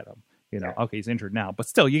look at him. You know, okay, he's injured now, but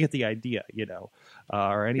still, you get the idea. You know,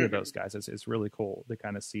 or any of those guys. It's really cool to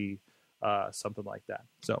kind of see something like that.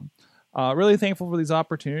 So. Really thankful for these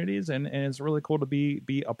opportunities, and it's really cool to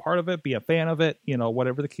be a part of it, be a fan of it, you know,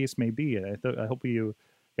 whatever the case may be. And I hope you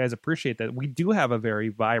guys appreciate that. We do have a very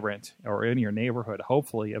vibrant, or in your neighborhood,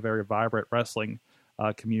 hopefully, a very vibrant wrestling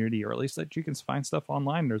community, or at least that you can find stuff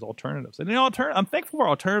online. There's alternatives. And I'm thankful for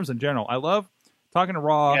alternatives in general. I love talking to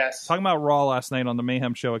Raw, talking about Raw last night on the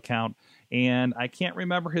Mayhem Show account, and I can't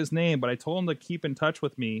remember his name, but I told him to keep in touch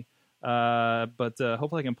with me, but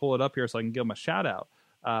hopefully I can pull it up here so I can give him a shout out.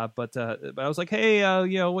 But I was like, hey,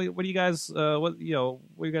 you know, what are you guys, what are you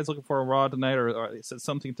guys looking for on Raw tonight? Or he said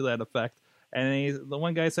something to that effect. And the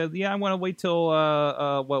one guy said, yeah, I want to wait till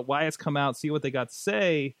Wyatt's come out, see what they got to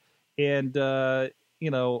say, and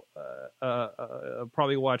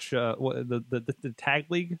probably watch the Tag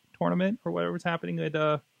League tournament or whatever's happening at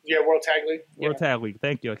World Tag League. World Tag League.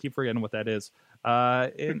 Thank you. I keep forgetting what that is. Mile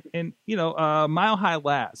High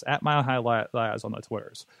Laz at Mile High Laz on the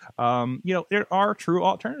Twitters. There are true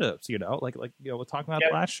alternatives. You know, like we're talking about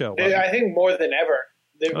the last show. I think more than ever.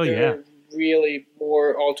 There are really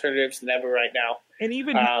more alternatives than ever right now. And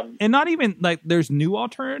even and not even like there's new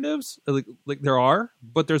alternatives like there are,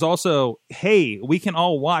 but there's also, hey, we can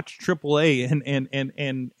all watch AAA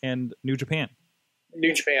and New Japan.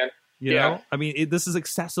 New Japan. You know, I mean, this is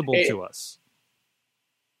accessible to us.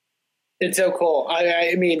 It's so cool.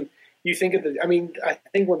 I mean, you think of I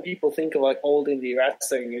think when people think of like old indie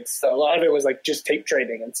wrestling, it's a lot of it was like just tape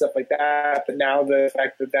trading and stuff like that. But now the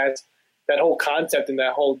fact that whole concept and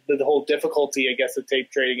the whole difficulty, I guess, of tape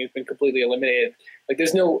trading has been completely eliminated. Like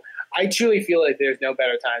I truly feel like there's no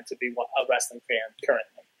better time to be a wrestling fan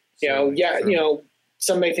currently.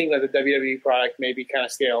 Some may think that the WWE product may be kind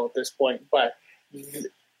of stale at this point, but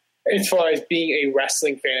as far as being a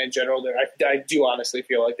wrestling fan in general, I do honestly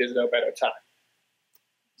feel like there's no better time.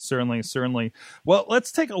 Certainly. Well,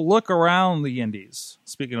 let's take a look around the indies.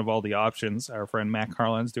 Speaking of all the options, our friend Matt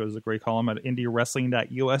Carlins does a great column at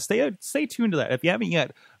indiewrestling.us. Stay tuned to that. If you haven't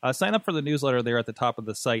yet, sign up for the newsletter there at the top of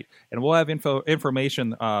the site, and we'll have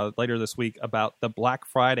information later this week about the Black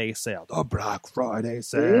Friday sale. The Black Friday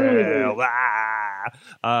sale.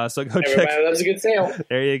 So go check. Everybody loves a good sale.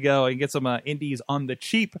 There you go. And get some indies on the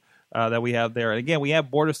cheap. that we have there. And again, we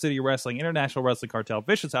have Border City Wrestling, International Wrestling Cartel,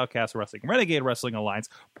 Vicious Outcast Wrestling, Renegade Wrestling Alliance,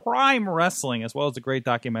 Prime Wrestling, as well as the great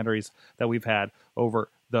documentaries that we've had over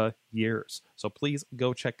the years. So please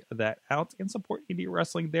go check that out and support indie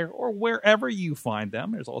wrestling there or wherever you find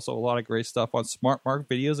them. There's also a lot of great stuff on Smart Mark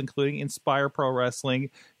videos, including Inspire Pro Wrestling,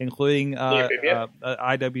 including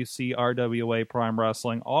IWC, RWA, Prime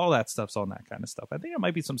Wrestling. All that stuff's on that kind of stuff. I think there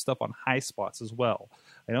might be some stuff on High Spots as well.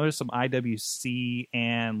 I know there's some IWC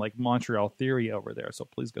and like Montreal Theory over there, so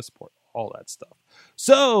please go support all that stuff.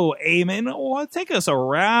 So, Eamon, take us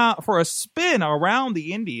around for a spin around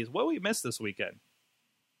the indies. What we missed this weekend?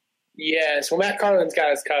 Yes, well, Matt Carlin's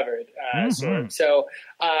got us covered. So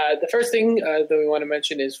the first thing that we want to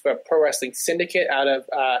mention is for Pro Wrestling Syndicate out of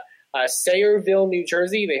Sayreville, New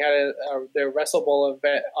Jersey. They had their Wrestle Bowl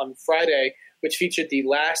event on Friday, which featured the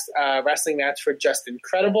last wrestling match for Justin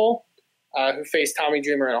Credible, who faced Tommy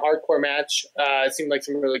Dreamer in a hardcore match. It seemed like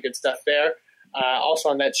some really good stuff there. Also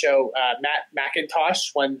on that show, Matt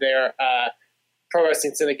McIntosh won their Pro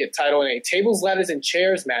Wrestling Syndicate title in a tables, ladders, and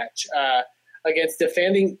chairs match against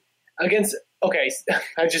I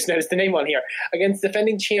just noticed the name on here. Against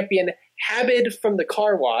defending champion Habib from the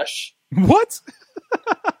Car Wash. What?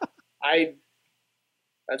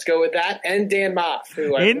 Let's go with that. And Dan Moff.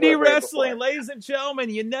 Indie wrestling, ladies and gentlemen,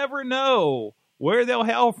 you never know where they'll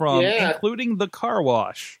hail from, including the Car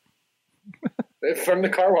Wash. From the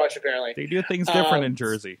Car Wash, apparently. They do things different in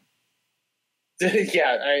Jersey.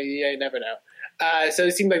 I never know. So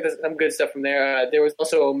it seemed like there's some good stuff from there. There was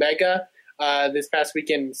also Omega this past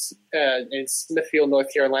weekend in Smithfield,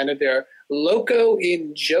 North Carolina. Their Loco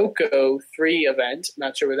in Joko 3 event.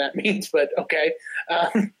 Not sure what that means, but okay.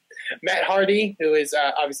 Matt Hardy, who is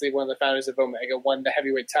obviously one of the founders of Omega, won the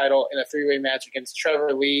heavyweight title in a 3-way match against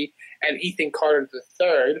Trevor Lee and Ethan Carter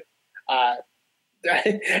III.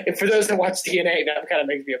 For those that watch TNA, that kind of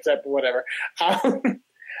makes me upset, but whatever. But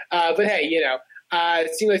hey,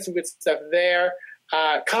 it seemed like some good stuff there.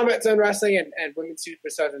 Combat Zone Wrestling and Women's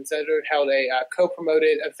Superstars Uncensored held a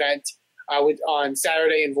co-promoted event on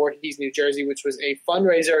Saturday in Voorhees, New Jersey, which was a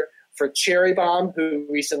fundraiser for Cherry Bomb, who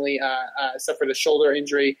recently suffered a shoulder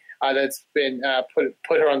injury that's been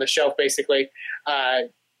put her on the shelf, basically.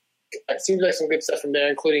 It seems like some good stuff from there,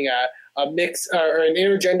 including a mix or an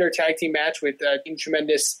intergender tag team match with Team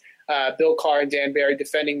Tremendous, Bill Carr and Dan Barry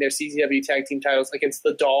defending their CZW tag team titles against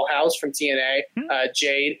the Dollhouse from TNA,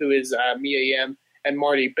 Jade, who is Mia Yim, and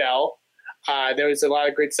Marty Bell. There was a lot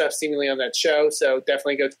of great stuff seemingly on that show, so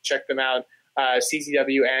definitely go check them out,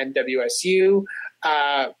 CZW and WSU.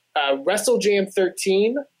 Wrestle Jam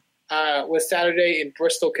 13 was Saturday in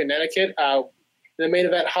Bristol, Connecticut. In the main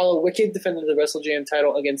event, Hollow Wicked defended the Wrestle Jam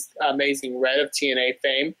title against Amazing Red of TNA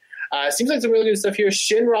fame. Seems like some really good stuff here.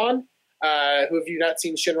 Shinron, who have you not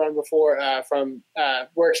seen Shinron before, from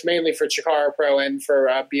works mainly for Chikara Pro and for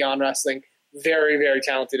Beyond Wrestling. Very, very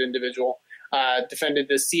talented individual. Defended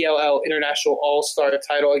the CLL International All-Star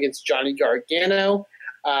title against Johnny Gargano.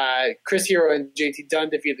 Chris Hero and JT Dunn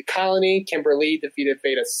defeated the Colony. Kimberly defeated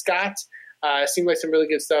Veda Scott. Seemed like some really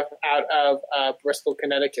good stuff out of Bristol,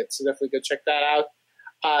 Connecticut. So definitely go check that out.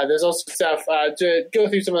 There's also stuff to go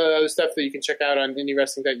through some of the other stuff that you can check out on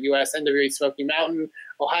IndieWrestling.us, NWA Smoky Mountain,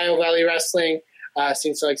 Ohio Valley Wrestling.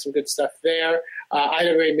 Seems like some good stuff there.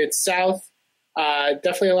 IWA Mid-South.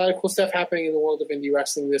 Definitely a lot of cool stuff happening in the world of indie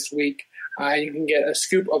wrestling this week. You can get a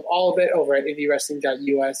scoop of all of it over at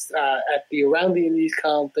IndieWrestling.us at the Around the Indies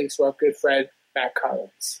column. Thanks to our good friend, Matt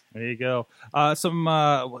Collins. There you go.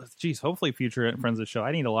 Hopefully future friends of the show.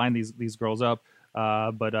 I need to line these girls up.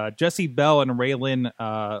 But Jesse Bell and Raylin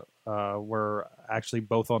were actually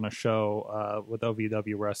both on a show with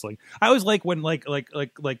OVW Wrestling. I always like when like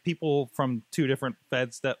people from two different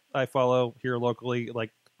feds that I follow here locally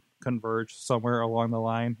converge somewhere along the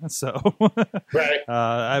line. So right.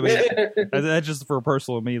 I mean that's just for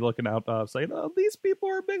personal me looking out saying, oh, these people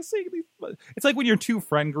are mixing these. It's like when your two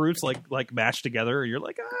friend groups like mash together, you're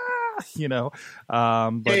like, when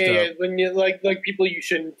you like people you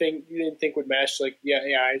didn't think would mash, I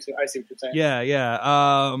see what you're saying.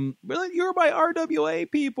 You're my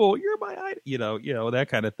RWA people, you're my that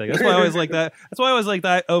kind of thing. That's why I always like that. That's why I always like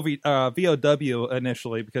that VOW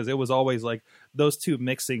initially, because it was always like those two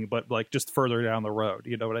mixing, but just further down the road.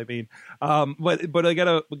 You know what I mean? But I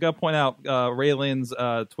gotta point out Raylan's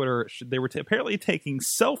Twitter. They were apparently taking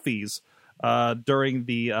selfies during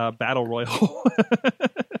the battle royal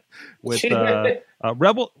with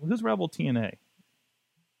Rebel. Who's Rebel TNA?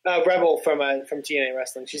 Rebel from TNA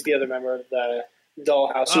Wrestling. She's the other member of the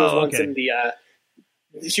Dollhouse. She was once in the.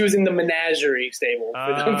 She was in the menagerie stable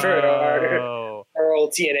for our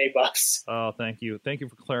old TNA buffs. Oh, thank you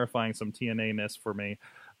for clarifying some TNA-ness for me.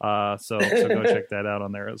 So go check that out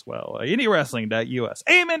on there as well. IndieWrestling.us.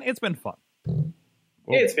 Eamon, it's been fun.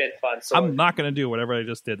 It's been fun. I'm not going to do whatever I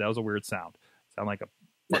just did. That was a weird sound. Sound like a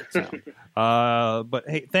fart sound. But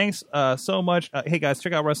hey, thanks so much. Hey guys,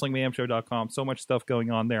 check out WrestlingMayhemShow.com. So much stuff going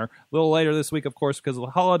on there. A little later this week, of course, because of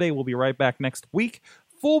the holiday. We'll be right back next week,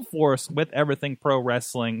 full force with everything pro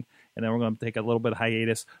wrestling. And then we're going to take a little bit of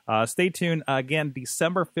hiatus. Stay tuned. Again,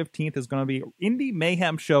 December 15th is going to be Indy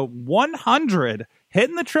Mayhem Show 100,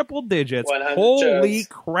 hitting the triple digits. Holy shows.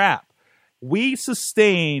 Crap. We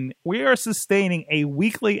are sustaining a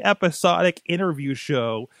weekly episodic interview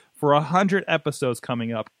show for 100 episodes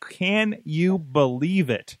coming up. Can you believe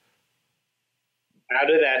it? How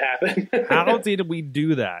did that happen? How did we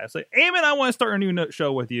do that? It's like, Eamon, I want to start a new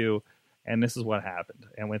show with you. And this is what happened.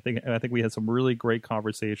 And I think we had some really great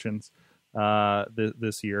conversations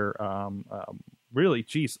this year. Really,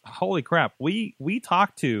 geez, holy crap. We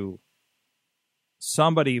talked to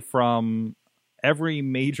somebody from every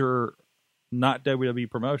major not WWE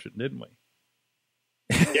promotion, didn't we?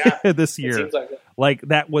 Yeah. This year. It seems like it. Like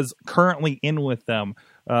that was currently in with them.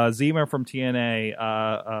 Zima from TNA,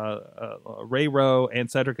 Ray Rowe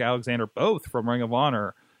and Cedric Alexander, both from Ring of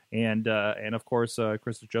Honor. And of course,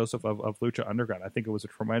 Chris Joseph of Lucha Underground. I think it was a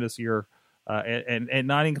tremendous year, and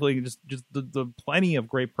not including just the plenty of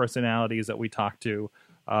great personalities that we talked to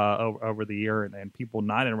over the year, and people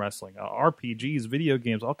not in wrestling, RPGs, video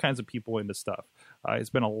games, all kinds of people into stuff. It's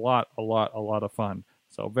been a lot of fun.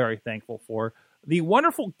 So very thankful for the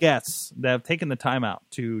wonderful guests that have taken the time out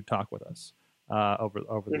to talk with us over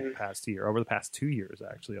the past year, over the past 2 years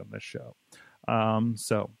actually on this show.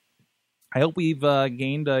 So. I hope we've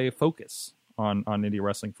gained a focus on indie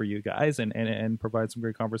wrestling for you guys and provide some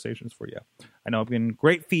great conversations for you. I know I've been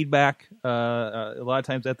great feedback a lot of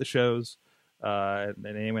times at the shows. And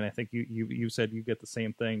Eamon, I think you said you get the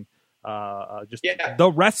same thing.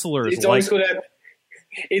 The wrestlers. It's always cool.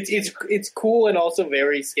 It's cool and also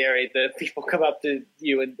very scary that people come up to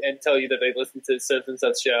you and tell you that they listen to such and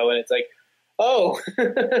such show, and it's like, oh,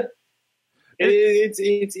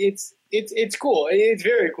 It's cool. It's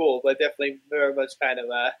very cool, but definitely very much kind of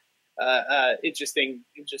interesting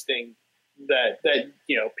that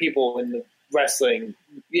people in the wrestling,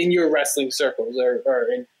 in your wrestling circles are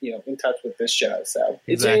in touch with this show. So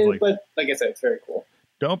exactly. But like I said, it's very cool.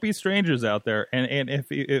 Don't be strangers out there. And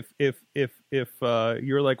if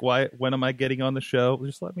you're like, when am I getting on the show?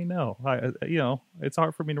 Just let me know. It's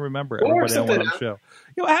hard for me to remember everybody I want on the show.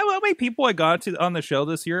 How many people I got on the show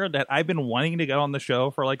this year that I've been wanting to get on the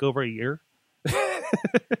show for like over a year?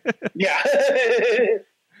 Yeah.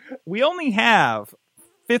 We only have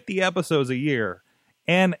 50 episodes a year,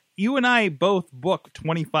 and you and I both book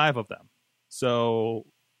 25 of them. So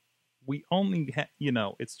we only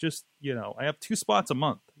it's just, I have 2 spots a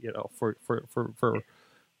month,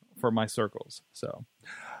 for my circles. So,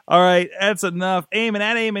 all right, that's enough. Eamon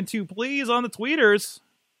at Eamon2, please, on the tweeters,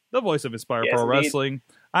 the voice of Inspire Pro Wrestling.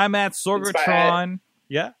 I'm at Sorgatron.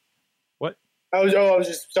 Yeah. What? I was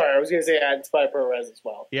just sorry. I was going to say at Inspire Pro Res as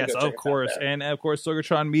well. Yes, of course. And of course,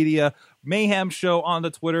 Sorgatron Media, Mayhem Show on the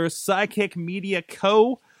Twitters, Sidekick Media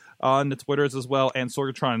Co. on the Twitters as well, and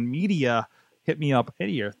Sorgatron Media. Hit me up.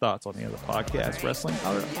 Any of your thoughts on the other podcast, wrestling,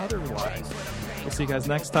 otherwise. We'll see you guys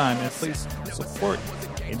next time, and please support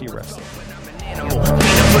indie wrestling.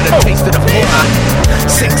 For the taste of the floor.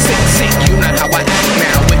 Sing, you know how I act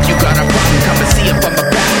now. If you got a problem, come and see if I'm a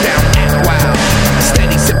back down. Act wild,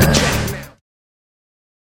 steady sipping Jack now.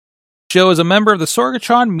 Show is a member of the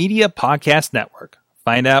Sorgatron Media Podcast Network.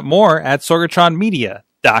 Find out more at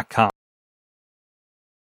sorgatronmedia.com.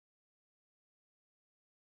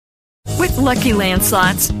 With Lucky Land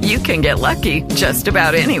Slots, you can get lucky just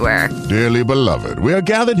about anywhere. Dearly beloved, we are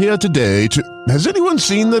gathered here today to... Has anyone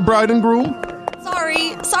seen the bride and groom?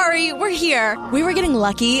 Sorry, we're here. We were getting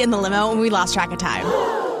lucky in the limo and we lost track of time.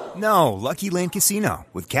 No, Lucky Land Casino,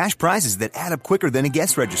 with cash prizes that add up quicker than a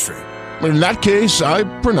guest registry. In that case, I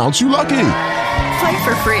pronounce you lucky. Play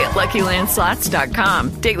for free at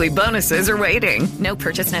LuckyLandSlots.com. Daily bonuses are waiting. No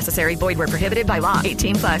purchase necessary. Void where prohibited by law.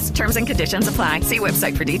 18+. Terms and conditions apply. See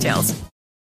website for details.